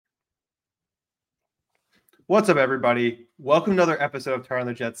What's up, everybody? Welcome to another episode of Turn on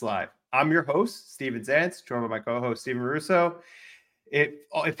the Jets Live. I'm your host, Steven Zantz, joined by my co-host, Steven Russo. It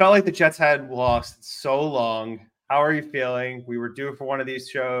felt like the Jets had lost so long. How are you feeling? We were due for one of these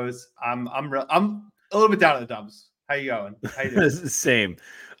shows. I'm a little bit down in the dumps. How you going? How you doing? Same.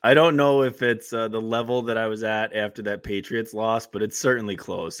 I don't know if it's the level that I was at after that Patriots loss, but it's certainly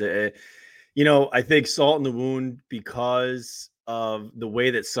close. I think salt in the wound because of the way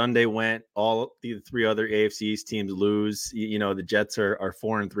that Sunday went. All the three other AFC East teams lose. The Jets are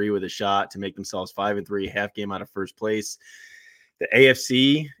 4-3 with a shot to make themselves 5-3, half game out of first place. The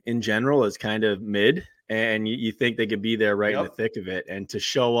AFC in general is kind of mid, and you think they could be there right in the thick of it. And to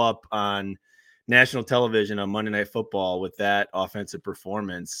show up on national television on Monday Night Football with that offensive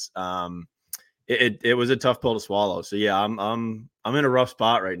performance, it was a tough pill to swallow. So yeah, I'm in a rough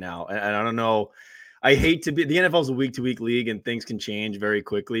spot right now, and I don't know. I hate to be the NFL's a week-to-week league, and things can change very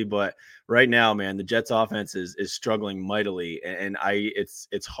quickly. But right now, man, the Jets' offense is struggling mightily, and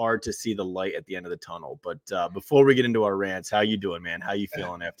it's hard to see the light at the end of the tunnel. But before we get into our rants, how you doing, man? How you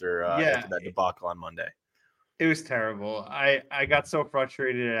feeling after that debacle on Monday? It was terrible. I got so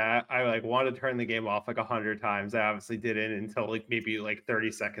frustrated. I wanted to turn the game off like 100 times. I obviously didn't until maybe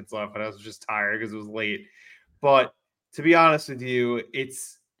 30 seconds left, but I was just tired because it was late. But to be honest with you,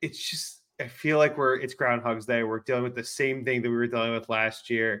 it's just, I feel like it's Groundhog's Day. We're dealing with the same thing that we were dealing with last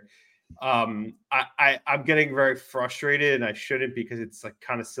year. I'm getting very frustrated, and I shouldn't, because it's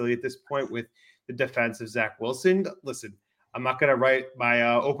kind of silly at this point with the defense of Zach Wilson. Listen, I'm not going to write my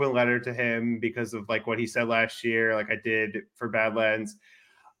open letter to him because of what he said last year, like I did for Badlands.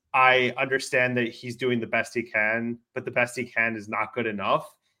 I understand that he's doing the best he can, but the best he can is not good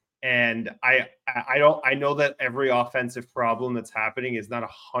enough. And I know that every offensive problem that's happening is not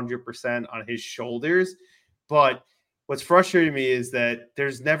 100% on his shoulders, but what's frustrating me is that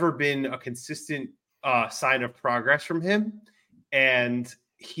there's never been a consistent sign of progress from him, and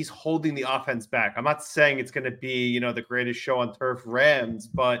he's holding the offense back. I'm not saying it's going to be, the greatest show on turf Rams,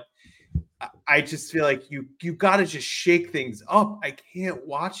 but I just feel like you got to just shake things up. I can't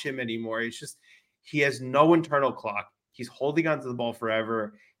watch him anymore. It's just, he has no internal clock. He's holding onto the ball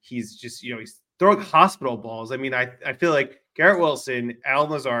forever. He's just, he's throwing hospital balls. I mean, I feel like Garrett Wilson,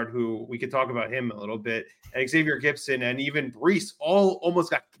 Alan Lazard, who we could talk about him a little bit, and Xavier Gibson, and even Brees all almost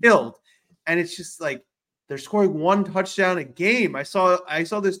got killed. And it's just they're scoring one touchdown a game. I saw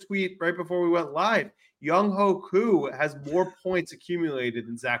this tweet right before we went live. Young Ho Koo has more points accumulated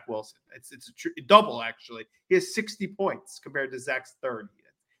than Zach Wilson. It's a double, actually. He has 60 points compared to Zach's 30.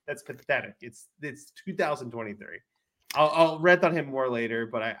 That's pathetic. It's 2023. I'll rant on him more later,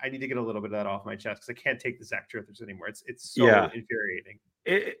 but I need to get a little bit of that off my chest because I can't take the Zach truthers anymore. It's so infuriating.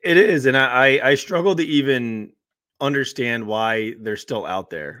 It is, and I struggle to even understand why they're still out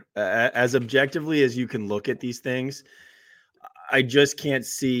there. As objectively as you can look at these things, I just can't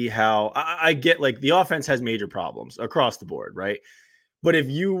see how. I get the offense has major problems across the board, right? But if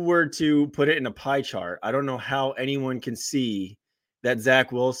you were to put it in a pie chart, I don't know how anyone can see that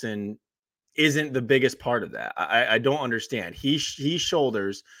Zach Wilson isn't the biggest part of that. I don't understand. He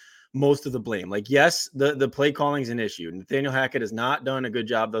shoulders most of the blame. Yes, the play calling is an issue. Nathaniel Hackett has not done a good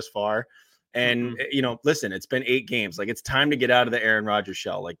job thus far. And, listen, it's been 8 games. It's time to get out of the Aaron Rodgers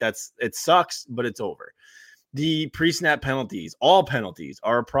shell. It sucks, but it's over. The pre-snap penalties, all penalties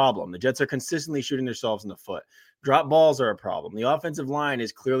are a problem. The Jets are consistently shooting themselves in the foot. Drop balls are a problem. The offensive line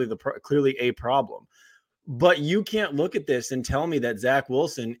is clearly a problem. But you can't look at this and tell me that Zach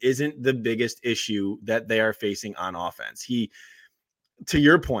Wilson isn't the biggest issue that they are facing on offense. To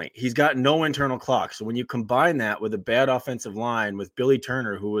your point, he's got no internal clock. So when you combine that with a bad offensive line with Billy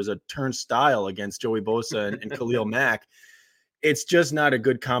Turner, who was a turnstile against Joey Bosa and Khalil Mack, it's just not a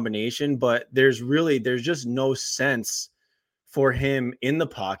good combination. But there's just no sense for him in the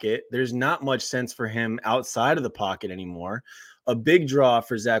pocket. There's not much sense for him outside of the pocket anymore. A big draw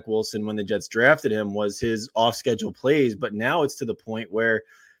for Zach Wilson when the Jets drafted him was his off-schedule plays, but now it's to the point where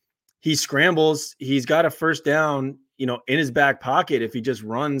he scrambles. He's got a first down, in his back pocket if he just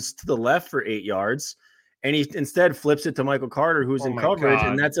runs to the left for 8 yards, and he instead flips it to Michael Carter, who's in coverage,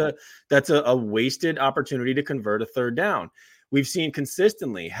 and that's a wasted opportunity to convert a third down. We've seen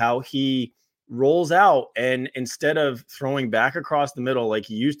consistently how he rolls out, and instead of throwing back across the middle like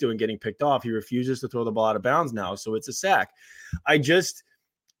he used to and getting picked off, he refuses to throw the ball out of bounds now, so it's a sack.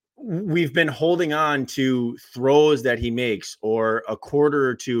 We've been holding on to throws that he makes or a quarter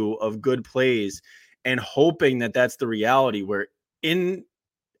or two of good plays and hoping that that's the reality, where in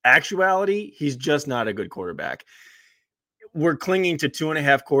actuality, he's just not a good quarterback. we're clinging to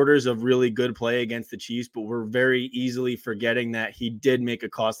 2.5 quarters of really good play against the Chiefs, but we're very easily forgetting that he did make a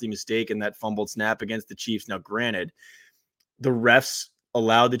costly mistake in that fumbled snap against the Chiefs. Now, granted, the refs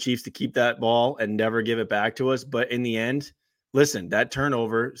allowed the Chiefs to keep that ball and never give it back to us. But in the end, listen, that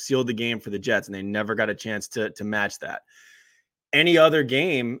turnover sealed the game for the Jets, and they never got a chance to match that. Any other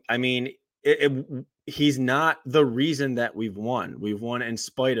game, I mean, he's not the reason that we've won. We've won in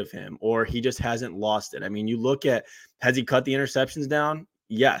spite of him, or he just hasn't lost it. I mean, you look at, has he cut the interceptions down?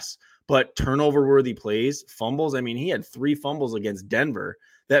 Yes. But turnover-worthy plays, fumbles, I mean, he had 3 fumbles against Denver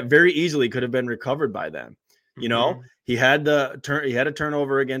that very easily could have been recovered by them. You know, he had a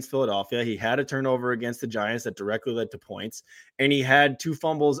turnover against Philadelphia. He had a turnover against the Giants that directly led to points. And he had 2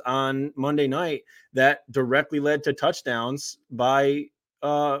 fumbles on Monday night that directly led to touchdowns by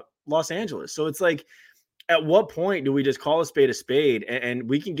Los Angeles. So it's like, at what point do we just call a spade? And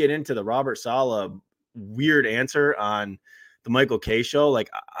we can get into the Robert Saleh weird answer on the Michael Kay show. Like,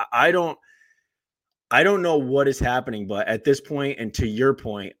 I don't know what is happening, but at this point, and to your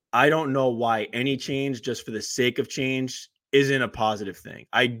point, I don't know why any change just for the sake of change isn't a positive thing.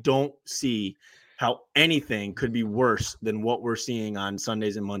 I don't see how anything could be worse than what we're seeing on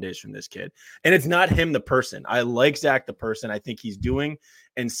Sundays and Mondays from this kid. And it's not him, the person. I like Zach, the person. I think he's doing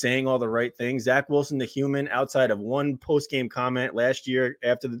and saying all the right things. Zach Wilson, the human, outside of one post-game comment last year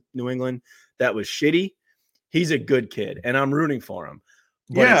after the New England that was shitty, he's a good kid, and I'm rooting for him.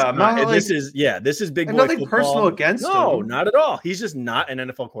 But this is big boy nothing football. personal against him. No, not at all. He's just not an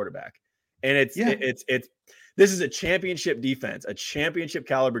NFL quarterback. And this is a championship defense, a championship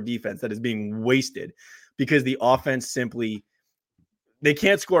caliber defense that is being wasted because the offense simply, they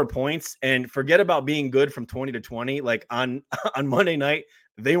can't score points. And forget about being good from 20 to 20. Like on Monday night,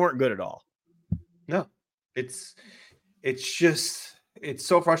 they weren't good at all. No, it's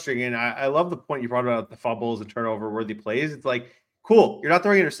so frustrating. And I love the point you brought about the fumbles and turnover worthy plays. It's like, cool, you're not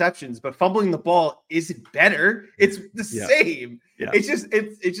throwing interceptions, but fumbling the ball isn't better. It's the same. Yeah. It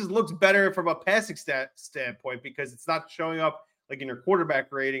just looks better from a passing standpoint because it's not showing up like in your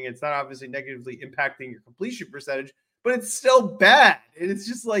quarterback rating. It's not obviously negatively impacting your completion percentage, but it's still bad. And it's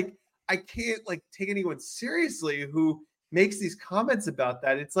just like, I can't like take anyone seriously who makes these comments about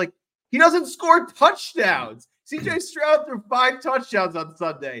that. It's like, he doesn't score touchdowns. CJ Stroud threw 5 touchdowns on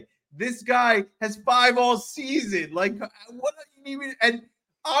Sunday. This guy has 5 all season. Like, what do you even? And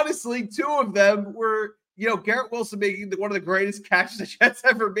honestly, 2 of them were, Garrett Wilson making one of the greatest catches the Jets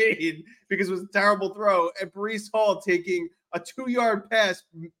ever made because it was a terrible throw, and Breece Hall taking a 2-yard pass,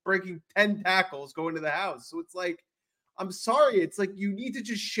 breaking 10 tackles, going to the house. So it's like, I'm sorry. It's like, you need to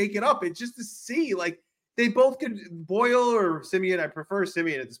just shake it up. It's just to see, like, they both could, Boyle or Simeon. I prefer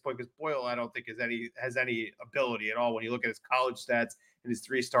Simeon at this point because Boyle, I don't think has any ability at all when you look at his college stats and his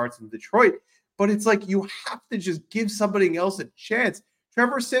 3 starts in Detroit. But it's like, you have to just give somebody else a chance.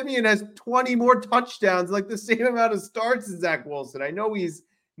 Trevor Simeon has 20 more touchdowns, like the same amount of starts as Zach Wilson. I know he's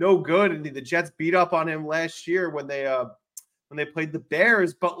no good, and the Jets beat up on him last year when they played the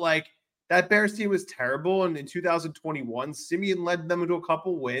Bears, but like, that Bears team was terrible. And in 2021, Simeon led them into a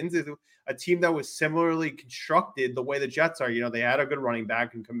couple wins. A team that was similarly constructed the way the Jets are. They had a good running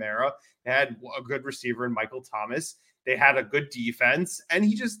back in Kamara. They had a good receiver in Michael Thomas. They had a good defense, and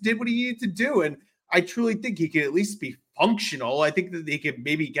he just did what he needed to do. And I truly think he can at least be functional. I think that they could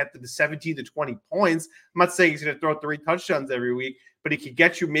maybe get to the 17 to 20 points. I'm not saying he's going to throw 3 touchdowns every week, but he could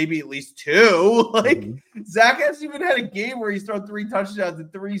get you maybe at least 2. Like, Zach hasn't even had a game where he's thrown 3 touchdowns in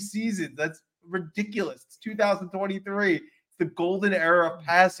 3 seasons. That's ridiculous. It's 2023. It's the golden era of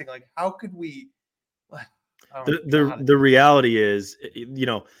passing. Like, how could we? The reality is,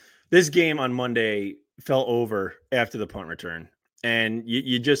 this game on Monday fell over after the punt return, and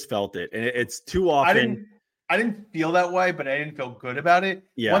you just felt it. And it's too often. I didn't feel that way, but I didn't feel good about it.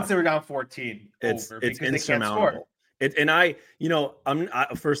 Yeah. Once they were down 14, it's insurmountable.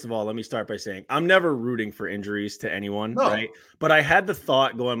 First of all, let me start by saying I'm never rooting for injuries to anyone, right? But I had the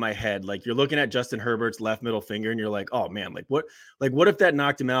thought go in my head, like, you're looking at Justin Herbert's left middle finger and you're like, oh man, what if that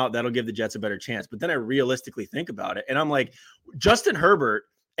knocked him out? That'll give the Jets a better chance. But then I realistically think about it and I'm like, Justin Herbert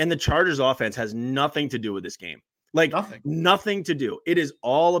and the Chargers offense has nothing to do with this game. Like, nothing to do. It is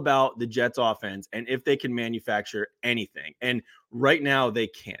all about the Jets offense and if they can manufacture anything. And right now they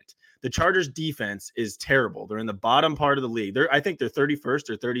can't. The Chargers defense is terrible. They're in the bottom part of the league. I think they're 31st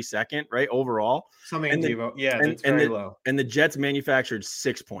or 32nd, right, overall. It's very low. And the Jets manufactured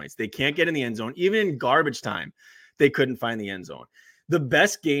 6 points. They can't get in the end zone. Even in garbage time, they couldn't find the end zone. The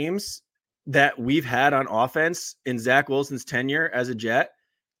best games that we've had on offense in Zach Wilson's tenure as a Jet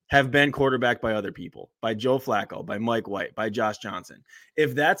have been quarterbacked by other people, by Joe Flacco, by Mike White, by Josh Johnson.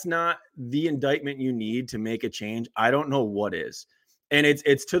 If that's not the indictment you need to make a change, I don't know what is. And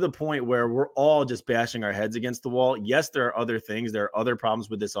it's to the point where we're all just bashing our heads against the wall. Yes, there are other things. There are other problems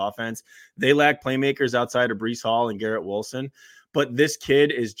with this offense. They lack playmakers outside of Breece Hall and Garrett Wilson, but this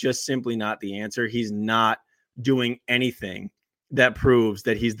kid is just simply not the answer. He's not doing anything that proves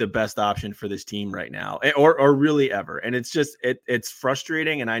that he's the best option for this team right now, or really ever. And it's just, it's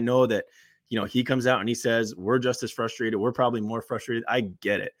frustrating. And I know that, he comes out and he says, we're just as frustrated. We're probably more frustrated. I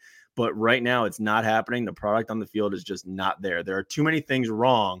get it. But right now it's not happening. The product on the field is just not there. There are too many things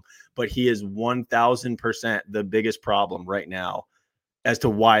wrong, but he is 1000% the biggest problem right now as to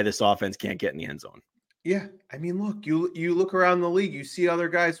why this offense can't get in the end zone. Yeah. I mean, look, you look around the league, you see other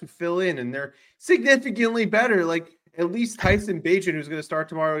guys who fill in and they're significantly better. Like, at least Tyson Bagent, who's going to start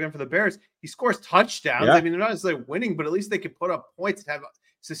tomorrow again for the Bears, he scores touchdowns. Yeah. I mean, they're not necessarily winning, but at least they can put up points and have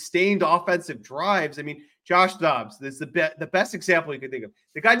sustained offensive drives. I mean, Josh Dobbs, this is the best example you could think of.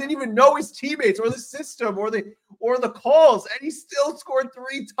 The guy didn't even know his teammates or the system or the calls, and he still scored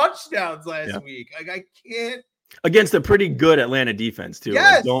 3 touchdowns last week. Like, I can't. Against a pretty good Atlanta defense too.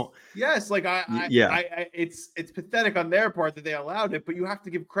 Yes, like, it's pathetic on their part that they allowed it, but you have to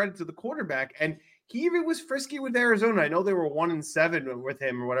give credit to the quarterback. And he even was frisky with Arizona. I know they were 1-7 with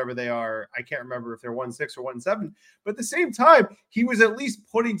him or whatever they are. I can't remember if they're 1-6 or 1-7, but at the same time, he was at least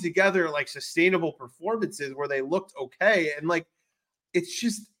putting together like sustainable performances where they looked okay. And like, it's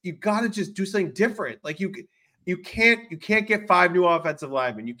just, you got to just do something different. Like you can't get 5 new offensive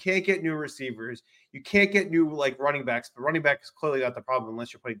linemen. You can't get new receivers. You can't get new like running backs. But running back is clearly not the problem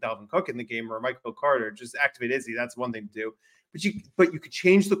unless you're putting Dalvin Cook in the game or Michael Carter. Just activate Izzy. That's one thing to do. But you could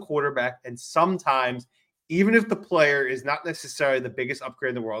change the quarterback, and sometimes, even if the player is not necessarily the biggest upgrade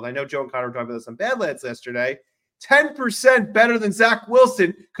in the world, I know Joe and Connor were talking about this on Badlands yesterday. 10% better than Zach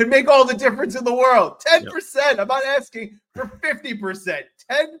Wilson could make all the difference in the world. 10%. Yep. I'm not asking for 50%.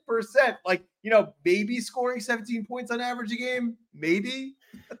 10%. Like, maybe scoring 17 points on average a game. Maybe.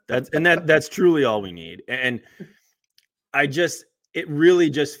 That's truly all we need. And it really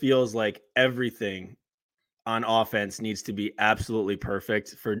just feels like everything on offense needs to be absolutely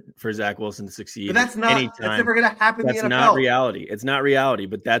perfect for Zach Wilson to succeed. But that's never going to happen in the NFL. That's not reality. It's not reality,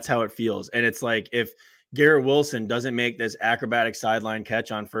 but that's how it feels. And it's like, if Garrett Wilson doesn't make this acrobatic sideline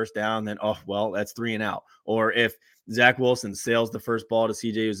catch on first down, then, that's 3 and out. Or if Zach Wilson sails the first ball to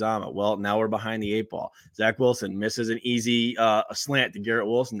CJ Uzomah, well, now we're behind the 8 ball. Zach Wilson misses an easy a slant to Garrett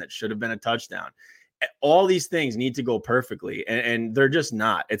Wilson that should have been a touchdown. All these things need to go perfectly, and they're just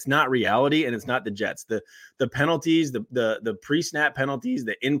not. It's not reality, and it's not the Jets. The penalties, the pre-snap penalties,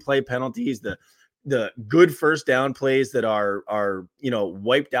 the in-play penalties, the good first down plays that are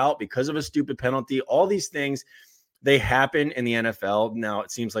wiped out because of a stupid penalty. All these things, they happen in the NFL. Now it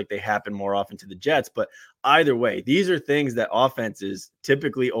seems like they happen more often to the Jets, but either way, these are things that offenses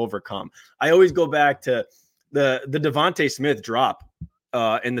typically overcome. I always go back to the Devontae Smith drop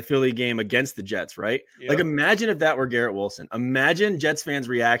in the Philly game against the Jets, right? Yep. Like, imagine if that were Garrett Wilson. Imagine Jets fans'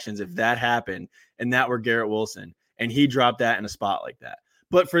 reactions if that happened and that were Garrett Wilson and he dropped that in a spot like that.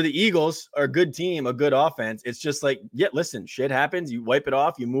 But for the Eagles, a good team, a good offense, it's just like, listen, shit happens. You wipe it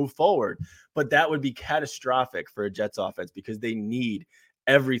off, you move forward. But that would be catastrophic for a Jets offense because they need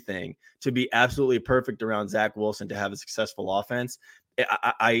everything to be absolutely perfect around Zach Wilson to have a successful offense.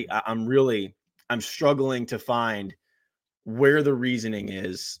 I'm struggling to find where the reasoning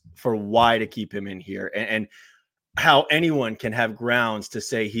is for why to keep him in here, and how anyone can have grounds to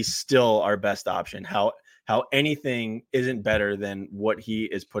say he's still our best option, how anything isn't better than what he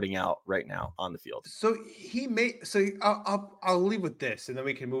is putting out right now on the field. So I'll leave with this, and then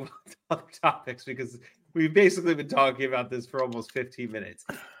we can move on to other topics, because we've basically been talking about this for almost 15 minutes.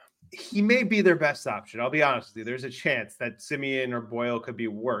 He may be their best option. I'll be honest with you. There's a chance that Simeon or Boyle could be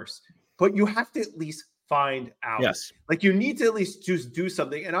worse, but you have to at least find out. Yes. Like, you need to at least just do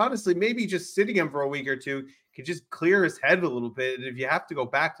something. And honestly, maybe just sitting him for a week or two can just clear his head a little bit. And if you have to go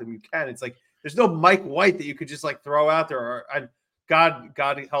back to him, you can. It's like, there's no Mike White that you could just like throw out there. Or God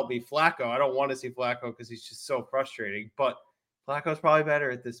help me, Flacco. I don't want to see Flacco because he's just so frustrating. But Flacco's probably better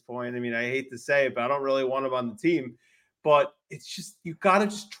at this point. I mean, I hate to say it, but I don't really want him on the team. But it's just, you got to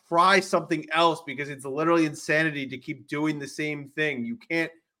just try something else, because it's literally insanity to keep doing the same thing. You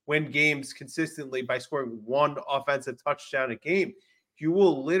can't win games consistently by scoring 1 offensive touchdown a game. You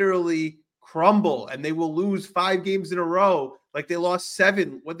will literally crumble, and they will lose 5 games in a row. Like, they lost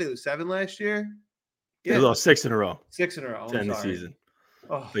 7. What did they lose, 7 last year? Yeah. They lost 6 in a row. 6 in a row. 10 this season.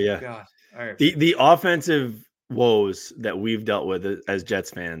 Oh, but yeah. God. All right. The offensive woes that we've dealt with as Jets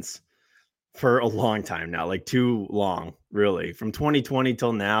fans, for a long time now, like too long, really, from 2020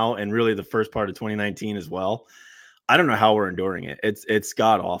 till now, and really the first part of 2019 as well. I don't know how we're enduring it. It's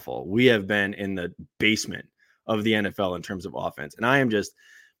god awful. We have been in the basement of the NFL in terms of offense, and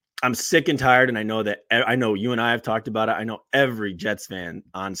I'm sick and tired. And I know you and I have talked about it. I know every Jets fan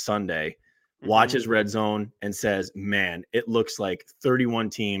on Sunday watches Red Zone and says, man, it looks like 31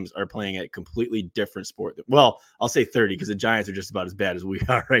 teams are playing a completely different sport. Well, I'll say 30 because the Giants are just about as bad as we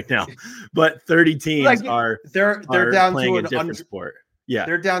are right now. But 30 teams they're down playing to a different sport. Yeah.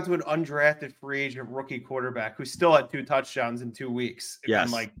 They're down to an undrafted free agent rookie quarterback who still had 2 touchdowns in 2 weeks. Yes.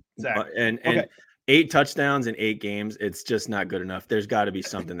 I'm like, Zach. And 8 touchdowns in 8 games. It's just not good enough. There's got to be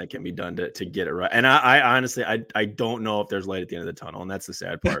something that can be done to get it right. And I honestly, I don't know if there's light at the end of the tunnel. And that's the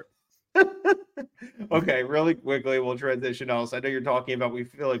sad part. Okay, really quickly, we'll transition else. I know you're talking about, we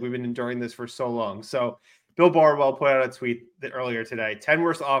feel like we've been enduring this for so long. So Bill Barnwell put out a tweet earlier today, 10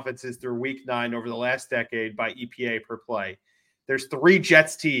 worst offenses through week 9 over the last decade by EPA per play. There's 3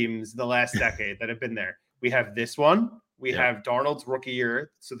 Jets teams in the last decade that have been there. We have this one. We have Darnold's rookie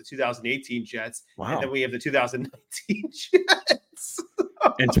year, so the 2018 Jets. Wow. And then we have the 2019 Jets.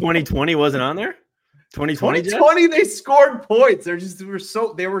 And 2020 wasn't on there? 2020 they scored points. They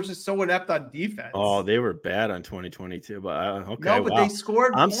were just so inept on defense. Oh, they were bad on 2022, but okay. No, but they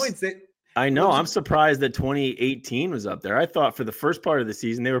scored points. I know. I'm surprised that 2018 was up there. I thought for the first part of the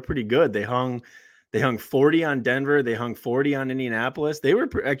season they were pretty good. They hung 40 on Denver. They hung 40 on Indianapolis. They were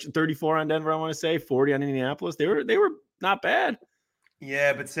actually 34 on Denver. I want to say 40 on Indianapolis. They were not bad.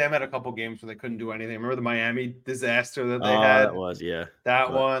 Yeah, but Sam had a couple games where they couldn't do anything. Remember the Miami disaster that they had? That was, yeah.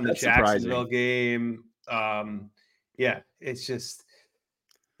 That one, the Jacksonville game. Yeah, it's just,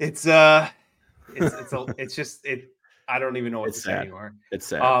 I don't even know what to say anymore. It's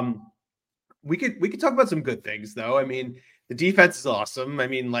sad. We could talk about some good things though. I mean, the defense is awesome. I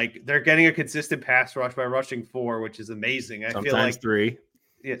mean, like they're getting a consistent pass rush by rushing 4, which is amazing. Sometimes feel like 3.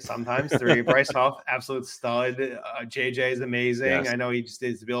 Yeah, sometimes 3. Bryce Huff, absolute stud. JJ is amazing. Yes. I know he just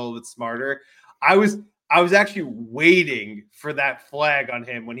needs to be a little bit smarter. I was actually waiting for that flag on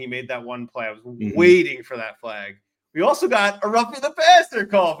him when he made that one play. I was waiting for that flag. We also got a roughing the passer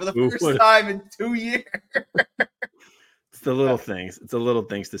call for the first time in 2 years. It's the little things. It's the little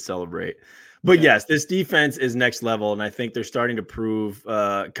things to celebrate. But yes, this defense is next level, and I think they're starting to prove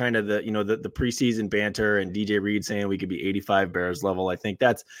kind of the preseason banter and DJ Reed saying we could be 85 Bears level. I think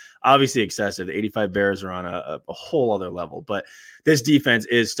that's obviously excessive. The 85 Bears are on a whole other level, but this defense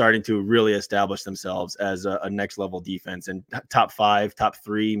is starting to really establish themselves as a next level defense and top 5, top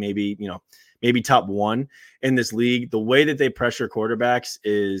 3, maybe top 1 in this league. The way that they pressure quarterbacks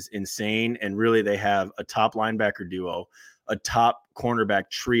is insane, and really they have a top linebacker duo, a top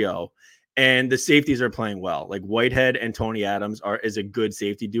cornerback trio. And the safeties are playing well. Like Whitehead and Tony Adams is a good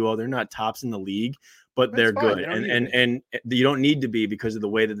safety duo. They're not tops in the league, but they're good. And you don't need to be because of the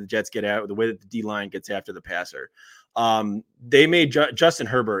way that the Jets get out, the way that the D-line gets after the passer. They made Justin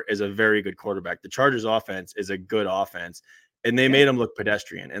Herbert is a very good quarterback. The Chargers offense is a good offense, and they made him look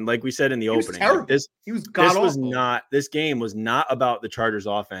pedestrian. And like we said in the opening, like this game was not about the Chargers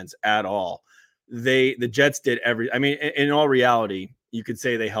offense at all. The Jets did in all reality, you could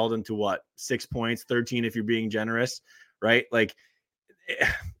say they held them to 6 points, 13 if you're being generous, right? Like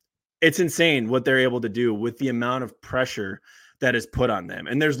it's insane what they're able to do with the amount of pressure that is put on them.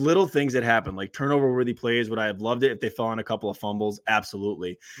 And there's little things that happen, like turnover worthy plays. Would I have loved it if they fell on a couple of fumbles?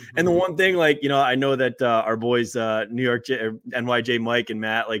 Absolutely. And the one thing, I know that our boys, NYJ Mike and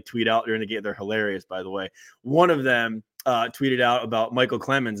Matt, tweet out during the game. They're hilarious, by the way. One of them tweeted out about Michael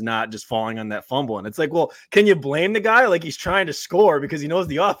Clemens not just falling on that fumble. And it's like, well, can you blame the guy? Like he's trying to score because he knows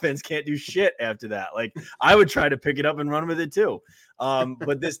the offense can't do shit after that. Like I would try to pick it up and run with it too.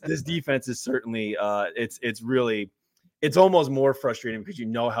 But this defense is certainly it's almost more frustrating because you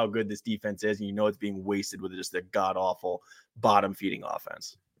know how good this defense is and you know it's being wasted with just a god awful bottom feeding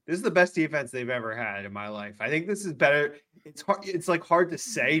offense. This is the best defense they've ever had in my life. I think this is better. It's hard. It's hard to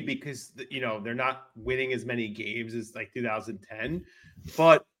say because they're not winning as many games as 2010,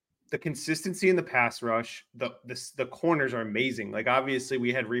 but the consistency in the pass rush, the corners are amazing. Like obviously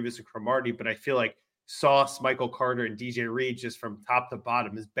we had Revis and Cromartie, but I feel like Sauce, Michael Carter, and DJ Reed just from top to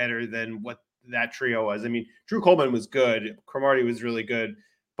bottom is better than what that trio was. I mean, Drew Coleman was good. Cromartie was really good.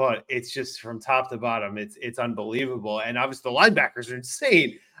 But it's just from top to bottom, it's unbelievable. And obviously the linebackers are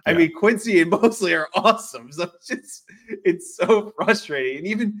insane. I mean, Quincy and Mosley are awesome. So it's so frustrating. And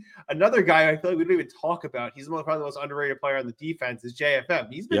even another guy I feel like we don't even talk about, he's probably the most underrated player on the defense, is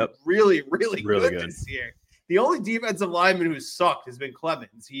JFM. He's been really, really good this year. The only defensive lineman who sucked has been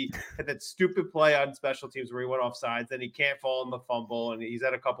Clemens. He had that stupid play on special teams where he went off sides, and he can't fall in the fumble, and he's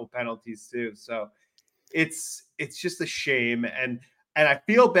had a couple penalties too. So it's just a shame. And I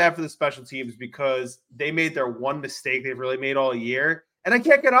feel bad for the special teams because they made their one mistake they've really made all year. And I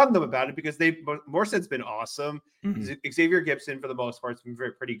can't get on them about it because Morstead's been awesome. Mhm. Xavier Gibson, for the most part, has been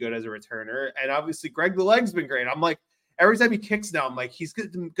pretty good as a returner. And obviously, Greg the Leg's been great. I'm like, every time he kicks now, I'm like, he's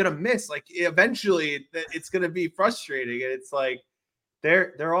going to miss. Like, eventually, it's going to be frustrating. And it's like,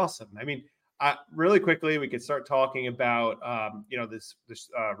 they're awesome. I mean, really quickly, we could start talking about, this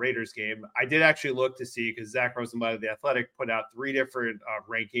Raiders game. I did actually look to see, because Zach Rosenblatt of The Athletic put out 3 different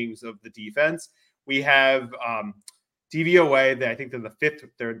rankings of the defense. We have DVOA, I think they're the 5th,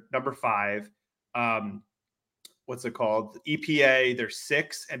 they're number 5. What's it called? EPA, they're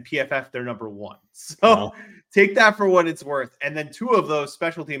 6, and PFF, they're number 1. So wow. Take that for what it's worth. And then 2 of those,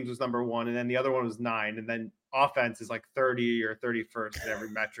 special teams was number 1, and then the other one was 9, and then offense is like 30 or 31st in every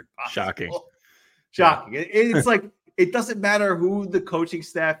metric possible. Shocking. Yeah. It's like, it doesn't matter who the coaching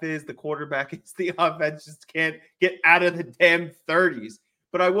staff is, the quarterback is, the offense just can't get out of the damn 30s.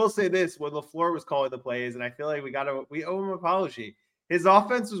 But I will say this, when LaFleur was calling the plays, and I feel like we owe him an apology. His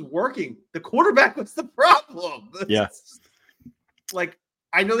offense was working. The quarterback was the problem. Yeah. Like,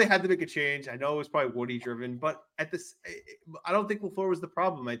 I know they had to make a change. I know it was probably Woody driven, but I don't think LaFleur was the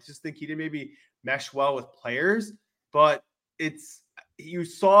problem. I just think he didn't maybe mesh well with players, but you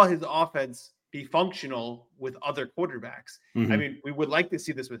saw his offense be functional with other quarterbacks. Mm-hmm. I mean, we would like to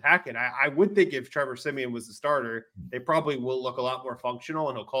see this with Hackett. I would think if Trevor Siemian was the starter, they probably will look a lot more functional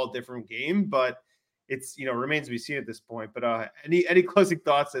and he'll call a different game, but it's, remains to be seen at this point. But any closing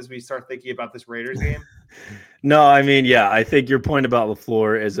thoughts as we start thinking about this Raiders game? No, I mean, yeah, I think your point about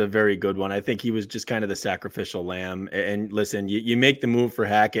LaFleur is a very good one. I think he was just kind of the sacrificial lamb. And listen, you make the move for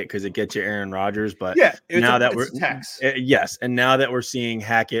Hackett because it gets you Aaron Rodgers. But yeah, now that we're yes, and now that we're seeing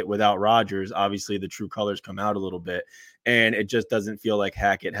Hackett without Rodgers, obviously the true colors come out a little bit, and it just doesn't feel like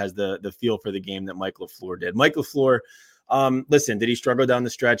Hackett has the feel for the game that Mike LaFleur did. Mike LaFleur. Listen, did he struggle down the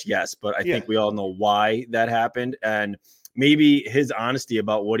stretch? Yes, but I think we all know why that happened. And maybe his honesty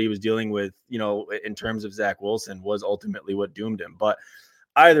about what he was dealing with, in terms of Zach Wilson was ultimately what doomed him. But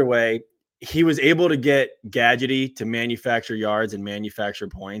either way, he was able to get gadgety to manufacture yards and manufacture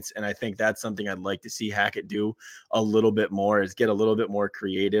points. And I think that's something I'd like to see Hackett do a little bit more, is get a little bit more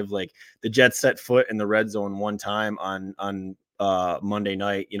creative. Like the Jets set foot in the red zone one time on Monday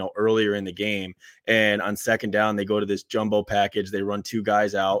night, earlier in the game. And on second down, they go to this jumbo package. They run 2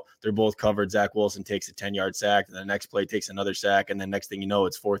 guys out. They're both covered. Zach Wilson takes a 10-yard sack, and the next play takes another sack. And then next thing you know,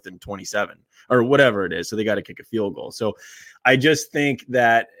 it's 4th and 27 or whatever it is. So they got to kick a field goal. So I just think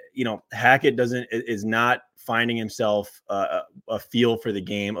that, Hackett is not finding himself a feel for the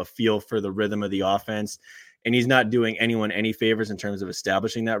game, a feel for the rhythm of the offense. And he's not doing anyone any favors in terms of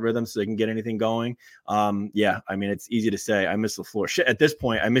establishing that rhythm so they can get anything going. Yeah, I mean, it's easy to say I miss LaFleur. Shit, at this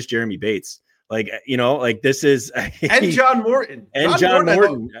point, I miss Jeremy Bates. This is and John Morton. John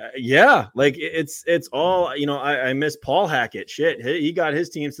Morton. Yeah, it's all, I miss Paul Hackett. Shit, he got his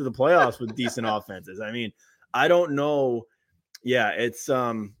teams to the playoffs with decent offenses. I mean, I don't know. Yeah, it's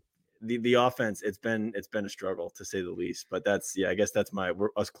the offense, it's been a struggle to say the least, but I guess that's we're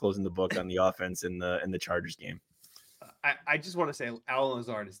us closing the book on the offense in the Chargers game. I just want to say Alan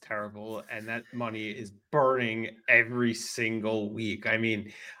Lazard is terrible, and that money is burning every single week. I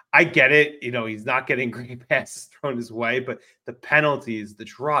mean, I get it. He's not getting great passes thrown his way, but the penalties, the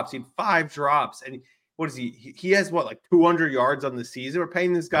drops, he had 5 drops, and what is he? He has like 200 yards on the season. We're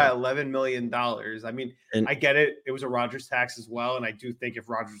paying this guy $11 million. I mean, I get it. It was a Rodgers tax as well. And I do think if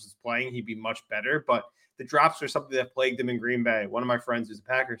Rodgers was playing, he'd be much better. But the drops are something that plagued him in Green Bay. One of my friends who's a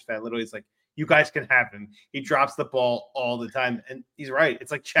Packers fan literally is like, you guys can have him. He drops the ball all the time. And he's right.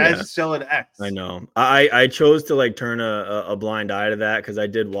 It's like Chaz still an X. I know. I chose to turn a blind eye to that because I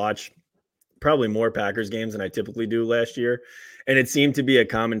did watch probably more Packers games than I typically do last year. And it seemed to be a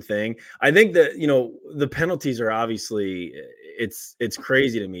common thing. I think that, the penalties are obviously, it's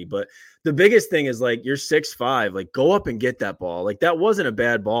crazy to me, but the biggest thing is you're 6'5", go up and get that ball. That wasn't a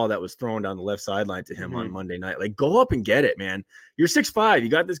bad ball that was thrown down the left sideline to him on Monday night. Go up and get it, man. You're 6'5". You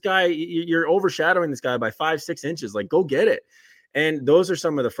got this guy, you're overshadowing this guy by 5-6 inches. Go get it. And those are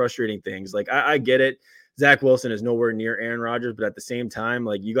some of the frustrating things. I get it. Zach Wilson is nowhere near Aaron Rodgers, but at the same time,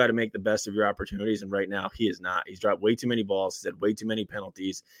 you got to make the best of your opportunities. And right now he is not. He's dropped way too many balls. He's had way too many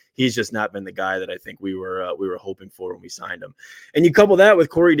penalties. He's just not been the guy that I think we were hoping for when we signed him. And you couple that with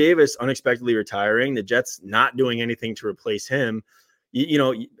Corey Davis unexpectedly retiring, the Jets not doing anything to replace him.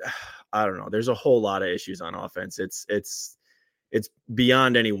 I don't know. There's a whole lot of issues on offense. It's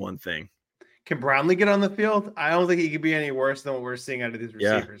beyond any one thing. can Brownlee get on the field? I don't think he could be any worse than what we're seeing out of these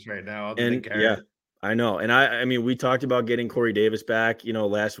receivers right now. Other than Garrett. I know. And I mean, we talked about getting Corey Davis back,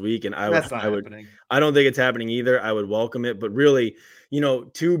 last week, and That's not happening. I don't think it's happening either. I would welcome it, but really,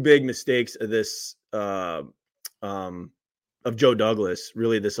 two big mistakes of this, of Joe Douglas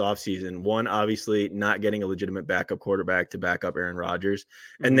really this offseason. One, obviously not getting a legitimate backup quarterback to back up Aaron Rodgers.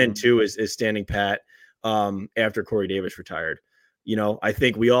 And then two is standing pat after Corey Davis retired. I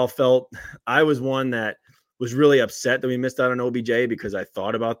think we all felt, I was one that was really upset that we missed out on OBJ because I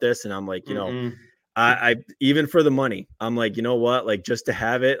thought about this and I'm like, I even for the money, I'm like, you know what, like just to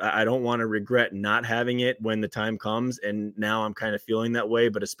have it, I don't want to regret not having it when the time comes. And now I'm kind of feeling that way,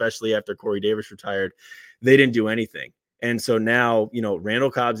 but especially after Corey Davis retired, they didn't do anything. And so now,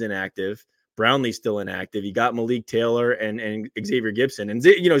 Randall Cobb's inactive, Brownlee's still inactive. You got Malik Taylor and Xavier Gibson. And,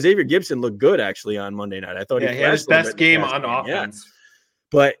 Xavier Gibson looked good actually on Monday night. I thought he had his best game on offense. Yeah.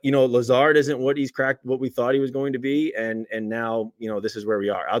 But, Lazard isn't what we thought he was going to be. And now, this is where we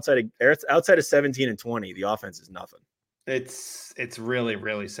are. Outside of 17 and 20, the offense is nothing. It's really,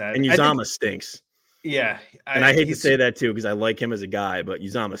 really sad. And Uzama stinks. Yeah. I hate to say that too, because I like him as a guy, but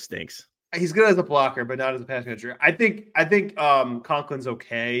Uzama stinks. He's good as a blocker, but not as a pass catcher. I think Conklin's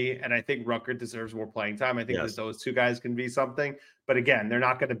okay, and I think Rucker deserves more playing time. I think that those two guys can be something. But again, they're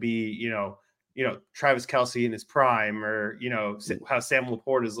not going to be, Travis Kelce in his prime or, how Sam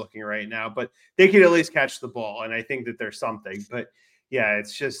Laporte is looking right now. But they can at least catch the ball, and I think that there's something. But, yeah,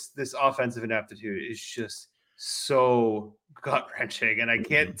 it's just this offensive ineptitude is just so gut-wrenching, and I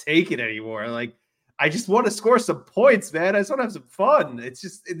can't take it anymore. Like, I just want to score some points, man. I just want to have some fun. It's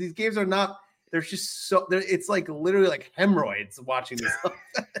just these games are not. They're just so. It's like literally like hemorrhoids watching this.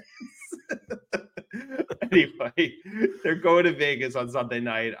 Anyway, they're going to Vegas on Sunday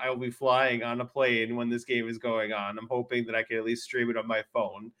night. I will be flying on a plane when this game is going on. I'm hoping that I can at least stream it on my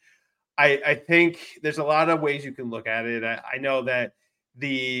phone. I think there's a lot of ways you can look at it. I know that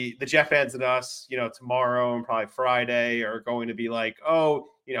the Jet fans and us, tomorrow and probably Friday are going to be like, oh,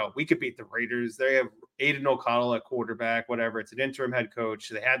 we could beat the Raiders. They have Aiden O'Connell at quarterback, whatever. It's an interim head coach.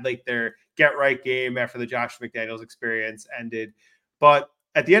 They had like their get right game after the Josh McDaniels experience ended. But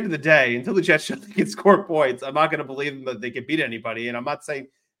at the end of the day, until the Jets show they can score points, I'm not going to believe them that they can beat anybody. And I'm not saying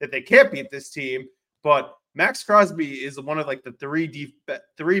that they can't beat this team, but Max Crosby is one of like the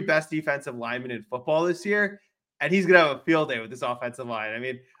three best defensive linemen in football this year. And he's going to have a field day with this offensive line. I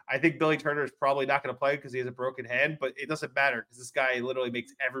mean, I think Billy Turner is probably not going to play because he has a broken hand, but it doesn't matter because this guy literally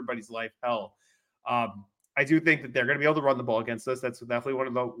makes everybody's life hell. I do think that they're going to be able to run the ball against us. That's definitely one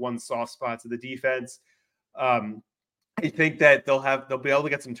of the soft spots of the defense. I think that they'll be able to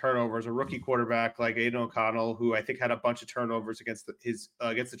get some turnovers. A rookie quarterback like Aiden O'Connell, who I think had a bunch of turnovers against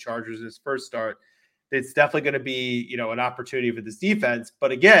the Chargers in his first start. It's definitely going to be, an opportunity for this defense.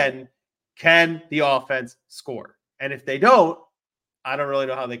 But again, can the offense score? And if they don't, I don't really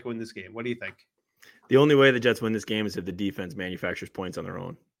know how they can win this game. What do you think? The only way the Jets win this game is if the defense manufactures points on their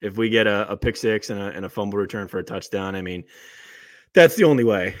own. If we get a pick six and a fumble return for a touchdown, I mean, that's the only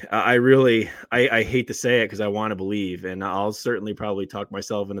way. I hate to say it because I want to believe, and I'll certainly probably talk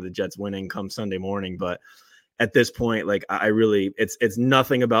myself into the Jets winning come Sunday morning. But at this point, like it's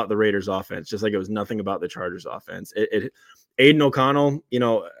nothing about the Raiders offense, just like it was nothing about the Chargers offense. Aiden O'Connell,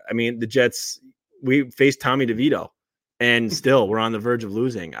 I mean, the Jets, we faced Tommy DeVito and still we're on the verge of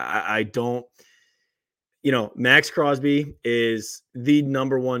losing. I don't, Max Crosby is the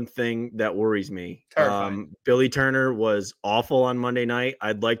number one thing that worries me. Billy Turner was awful on Monday night.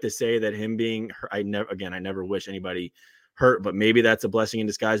 I'd like to say that him being hurt, I never wish anybody hurt, but maybe that's a blessing in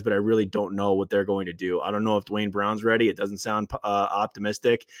disguise, but I really don't know what they're going to do. I don't know if Dwayne Brown's ready. It doesn't sound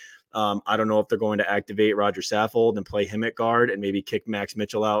optimistic. I don't know if they're going to activate Roger Saffold and play him at guard and maybe kick Max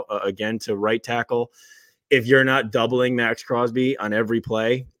Mitchell out again to right tackle. If you're not doubling Max Crosby on every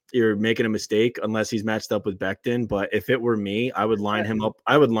play, you're making a mistake unless he's matched up with Becton. But if it were me, I would line him up.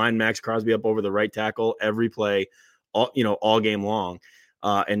 I would line Max Crosby up over the right tackle every play, all game long,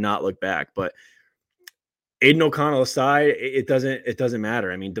 and not look back. But Aiden O'Connell aside, it doesn't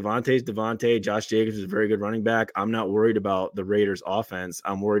matter. I mean, Devontae's Devontae. Josh Jacobs is a very good running back. I'm not worried about the Raiders offense.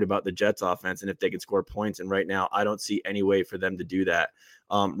 I'm worried about the Jets offense and if they can score points. And right now, I don't see any way for them to do that,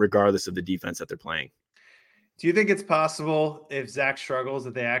 regardless of the defense that they're playing. Do you think it's possible if Zach struggles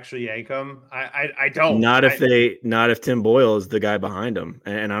that they actually yank him? I don't. Not if Tim Boyle is the guy behind him,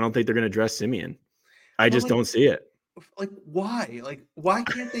 and I don't think they're going to dress Simeon. I just don't see it. Like why? Like why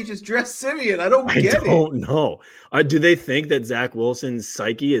can't they just dress Simeon? I don't get it. I don't know. Do they think that Zach Wilson's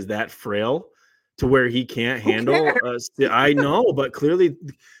psyche is that frail to where he can't handle? I know, but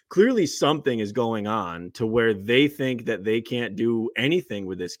clearly something is going on to where they think that they can't do anything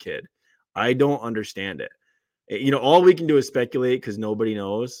with this kid. I don't understand it. All we can do is speculate because nobody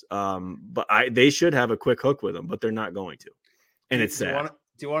knows. But they should have a quick hook with him, but they're not going to. And it's sad.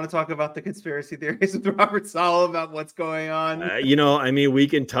 Do you want to talk about the conspiracy theories with Robert Saleh about what's going on? We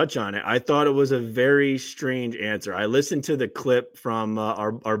can touch on it. I thought it was a very strange answer. I listened to the clip from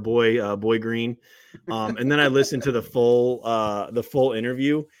our boy Green, and then I listened to the full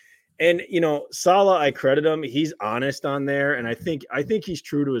interview. And Saleh, I credit him. He's honest on there, and I think he's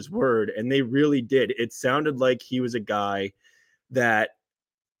true to his word. And they really did. It sounded like he was a guy that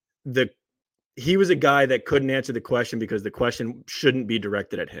couldn't answer the question because the question shouldn't be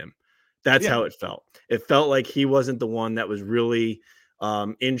directed at him. That's how it felt. It felt like he wasn't the one that was really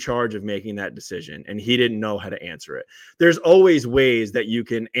in charge of making that decision, and he didn't know how to answer it. There's always ways that you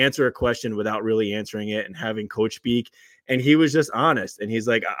can answer a question without really answering it and having coach speak. And he was just honest. And he's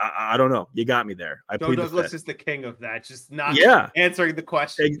like, I don't know. You got me there. Joe Douglas is the king of that. Just not answering the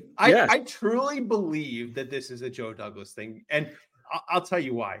question. I truly believe that this is a Joe Douglas thing. And I'll tell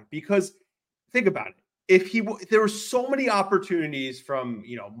you why. Because think about it. There were so many opportunities from,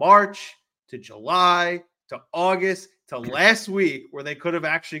 March to July to August to last week where they could have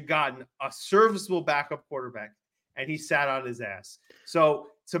actually gotten a serviceable backup quarterback, and he sat on his ass. So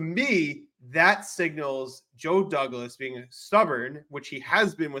to me, that signals Joe Douglas being stubborn, which he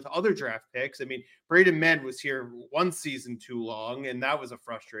has been with other draft picks. I mean, Braden Mann was here one season too long, and that was a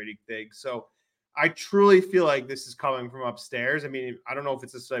frustrating thing. So I truly feel like this is coming from upstairs. I mean, I don't know if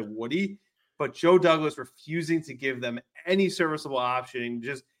it's just like Woody, but Joe Douglas refusing to give them any serviceable option,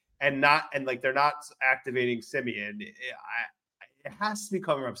 they're not activating Simeon. It has to be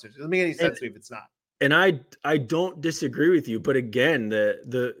coming upstairs. It doesn't make any sense to me if it's not. And I don't disagree with you, but again,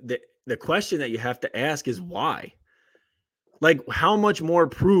 the question that you have to ask is why? Like, how much more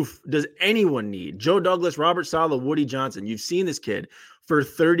proof does anyone need? Joe Douglas, Robert Saleh, Woody Johnson. You've seen this kid for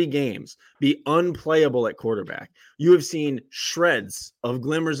 30 games be unplayable at quarterback. You have seen shreds of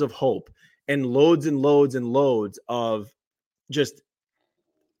glimmers of hope and loads and loads and loads of just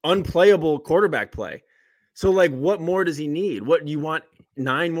unplayable quarterback play. So, like, what more does he need? What, you want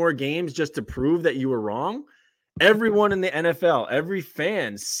 9 more games just to prove that you were wrong? Everyone in the NFL, every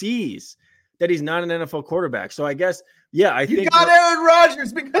fan sees that he's not an NFL quarterback. So I guess, I think you got Aaron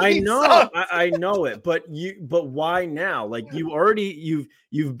Rodgers because I know, I know it, but why now? Like,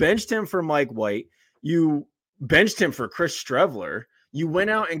 you've benched him for Mike White, you benched him for Chris Streveler, you went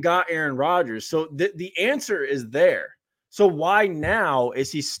out and got Aaron Rodgers. So the answer is there. So why now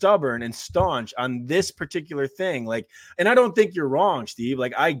is he stubborn and staunch on this particular thing? Like, and I don't think you're wrong, Steve.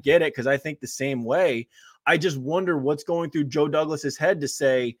 Like, I get it because I think the same way. I just wonder what's going through Joe Douglas's head to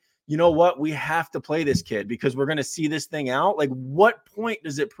say, you know what, we have to play this kid because we're going to see this thing out. Like, what point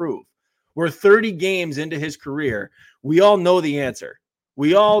does it prove? We're 30 games into his career. We all know the answer.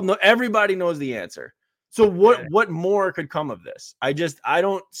 We all know, everybody knows the answer. So what more could come of this? I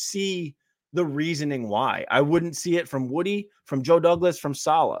don't see the reasoning why. I wouldn't see it from Woody, from Joe Douglas, from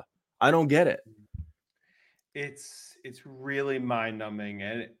Saleh. I don't get it. It's really mind-numbing,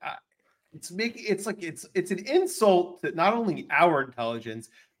 and it's an insult to not only our intelligence,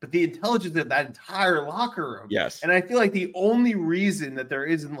 but the intelligence of that entire locker room. Yes. And I feel like the only reason that there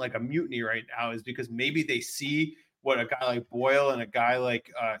isn't like a mutiny right now is because maybe they see what a guy like Boyle and a guy like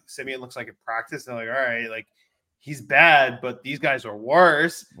Simeon looks like in practice. And they're like, all right, like, he's bad, but these guys are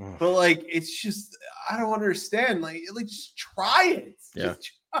worse. But like, it's just, I don't understand. Like just try it. Yeah.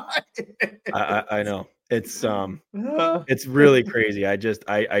 Just try it. I know. It's really crazy.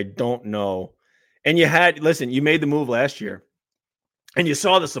 I don't know. And you made the move last year and you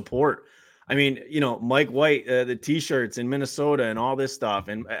saw the support. I mean, Mike White, the t-shirts in Minnesota and all this stuff.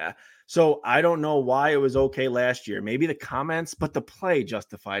 And so I don't know why it was okay last year. Maybe the comments, but the play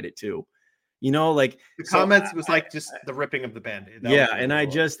justified it too. Like the comments was like just the ripping of the Band-Aid. And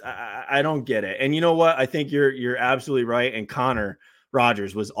I don't get it. And you know what? I think you're absolutely right. And Connor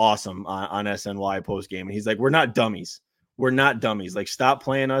Rogers was awesome on SNY post game. And he's like, we're not dummies. We're not dummies. Like, stop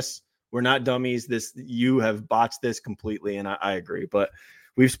playing us. We're not dummies. You have botched this completely. And I agree, but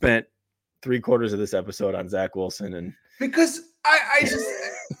we've spent 3/4 of this episode on Zach Wilson. And because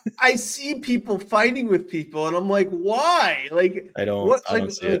I see people fighting with people and I'm like, why? Like, I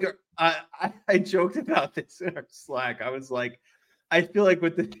don't see it. I joked about this in our Slack. I was like, I feel like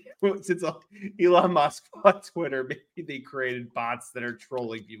since Elon Musk bought Twitter, maybe they created bots that are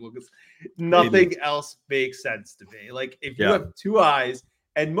trolling people because nothing else makes sense to me. Like, if you have 2 eyes,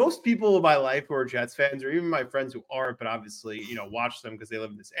 and most people in my life who are Jets fans, or even my friends who aren't, but obviously, watch them because they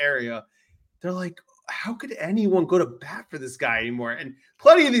live in this area, they're like, how could anyone go to bat for this guy anymore? And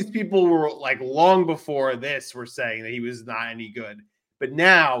plenty of these people were like, long before this, were saying that he was not any good. But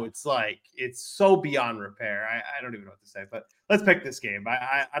now it's like it's so beyond repair. I don't even know what to say. But let's pick this game.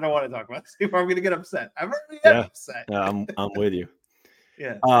 I don't want to talk about this game. I'm going to get upset. I'm already upset. I'm with you.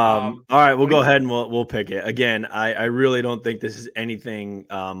 Yeah. All right, we'll go you ahead and we'll pick it again. I really don't think this is anything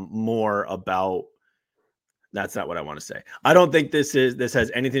more about. That's not what I want to say. I don't think this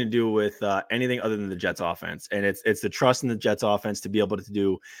has anything to do with anything other than the Jets offense, and it's the trust in the Jets offense to be able to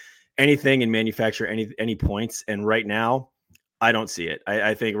do anything and manufacture any points. And right now, I don't see it.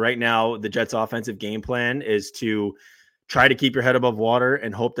 I think right now the Jets offensive game plan is to try to keep your head above water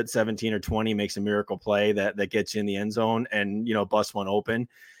and hope that 17 or 20 makes a miracle play that gets you in the end zone and, bust one open.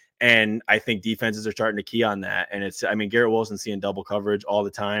 And I think defenses are starting to key on that. And Garrett Wilson's seeing double coverage all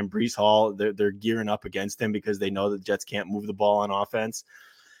the time. Breece Hall, they're gearing up against him because they know the Jets can't move the ball on offense.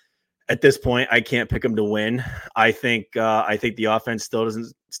 At this point, I can't pick them to win. I think the offense still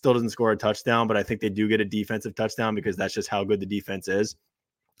doesn't score a touchdown, but I think they do get a defensive touchdown because that's just how good the defense is.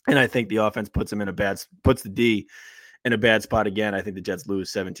 And I think the offense puts the D in a bad spot again. I think the Jets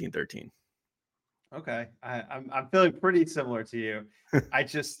lose 17-13. Okay. I'm feeling pretty similar to you. I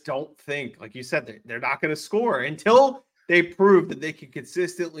just don't think, like you said, they're not going to score until they prove that they can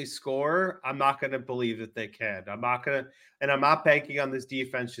consistently score. I'm not going to believe that they can. I'm not banking on this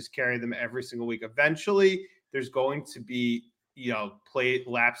defense just carry them every single week. Eventually, there's going to be, play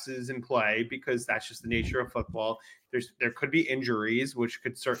lapses in play because that's just the nature of football. There could be injuries, which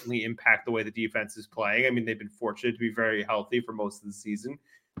could certainly impact the way the defense is playing. I mean, they've been fortunate to be very healthy for most of the season,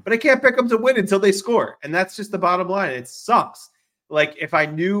 but I can't pick them to win until they score. And that's just the bottom line. It sucks. Like, if I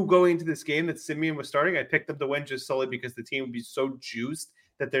knew going into this game that Simeon was starting, I'd pick them to win just solely because the team would be so juiced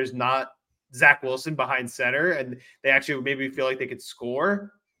that there's not Zach Wilson behind center and they actually would maybe feel like they could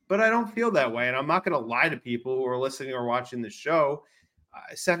score. But I don't feel that way. And I'm not going to lie to people who are listening or watching the show.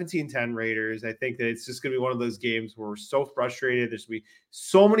 17-10 Raiders. I think that it's just going to be one of those games where we're so frustrated. There's going to be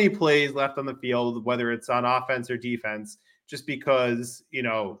so many plays left on the field, whether it's on offense or defense, just because,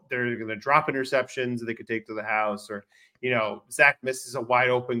 they're going to drop interceptions that they could take to the house, or, Zach misses a wide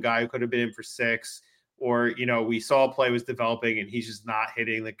open guy who could have been in for 6, or, we saw a play was developing and he's just not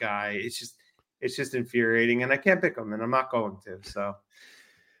hitting the guy. It's just infuriating, and I can't pick him, and I'm not going to. So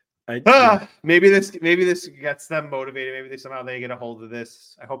maybe this gets them motivated. Maybe they get a hold of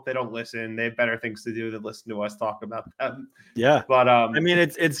this. I hope they don't listen. They have better things to do than listen to us talk about them. Yeah. But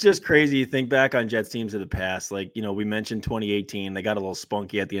it's just crazy. You think back on Jets teams of the past, like, we mentioned 2018, they got a little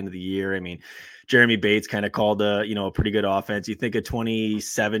spunky at the end of the year. I mean, Jeremy Bates kind of called a pretty good offense. You think of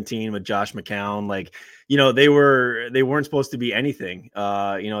 2017 with Josh McCown, like, they weren't supposed to be anything.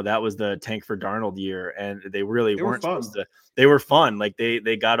 That was the tank for Darnold year, and they weren't supposed to. They were fun. Like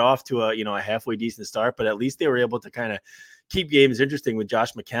they got off to a halfway decent start, but at least they were able to kind of keep games interesting with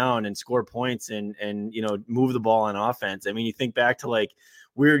Josh McCown and score points and move the ball on offense. I mean, you think back to like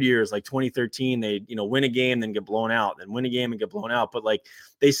weird years like 2013, they win a game, then get blown out, then win a game and get blown out, but like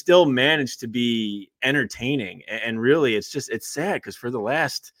they still managed to be entertaining. And really, it's sad because for the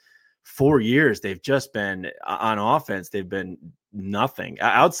last 4 years, they've just been on offense. They've been nothing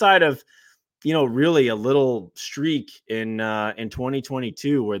outside of really a little streak in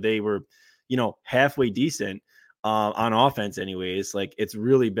 2022 where they were, halfway decent on offense anyways. Like it's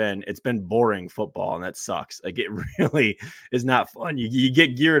been boring football, and that sucks. Like it really is not fun. You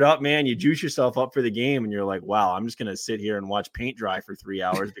get geared up, man, you juice yourself up for the game and you're like, wow, I'm just going to sit here and watch paint dry for 3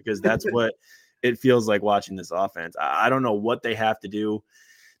 hours because that's what it feels like watching this offense. I don't know what they have to do.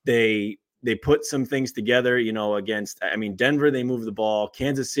 They put some things together, against, Denver, they moved the ball.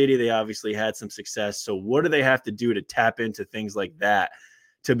 Kansas City, they obviously had some success. So what do they have to do to tap into things like that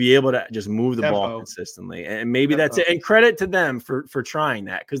to be able to just move the ball consistently? And maybe that's it. And credit to them for trying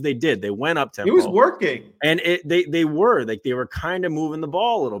that, because they did. They went up tempo. It was working. And they were kind of moving the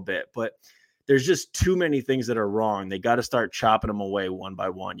ball a little bit, but there's just too many things that are wrong. They got to start chopping them away one by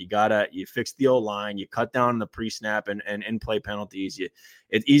one. You fix the O-line, you cut down the pre-snap and in-play penalties.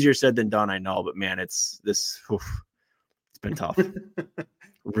 It's easier said than done, I know, but man, it's been tough. Tough.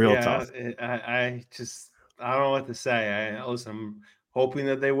 I don't know what to say. I'm hoping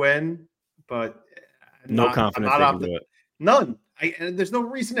that they win, but confidence they can do it. None. And there's no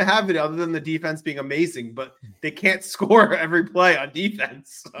reason to have it other than the defense being amazing, but they can't score every play on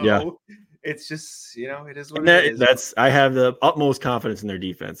defense. So yeah. It's just, it is what it is. I have the utmost confidence in their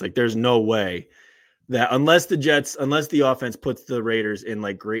defense. Like there's no way that unless the offense puts the Raiders in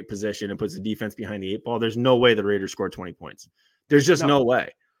like great position and puts the defense behind the 8 ball, there's no way the Raiders score 20 points. There's just no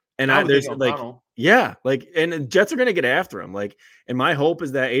way. And there's like, yeah, like, and the Jets are going to get after him. Like, and my hope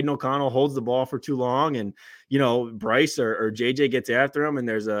is that Aiden O'Connell holds the ball for too long and, Bryce or JJ gets after him and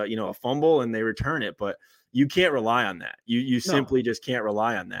there's a fumble and they return it. But you can't rely on that. You No. simply just can't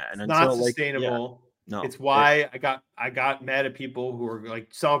rely on that. And It's until not sustainable. no, It's why I got mad at people who are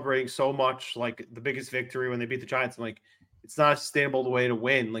like celebrating so much, like the biggest victory when they beat the Giants. I'm like, it's not a sustainable way to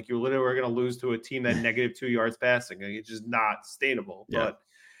win. Like, you're literally going to lose to a team that negative 2 yards passing. Like, it's just not sustainable. Yeah. But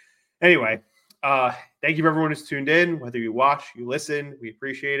anyway, thank you for everyone who's tuned in. Whether you watch, you listen, we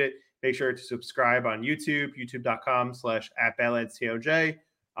appreciate it. Make sure to subscribe on YouTube, youtube.com/@BadlandsTOJ.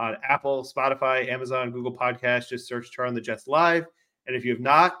 On Apple, Spotify, Amazon, Google Podcasts, just search Turn on the Jets Live. And if you have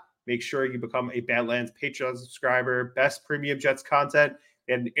not, make sure you become a Badlands Patreon subscriber. Best premium Jets content.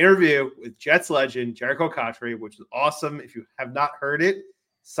 And an interview with Jets legend Jericho Cotchery, which is awesome. If you have not heard it,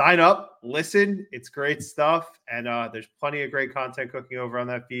 sign up, listen. It's great stuff. And there's plenty of great content cooking over on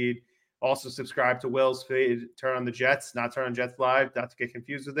that feed. Also, subscribe to Will's feed, Turn on the Jets, not Turn on Jets Live, not to get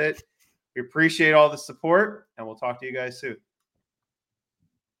confused with it. We appreciate all the support, and we'll talk to you guys soon.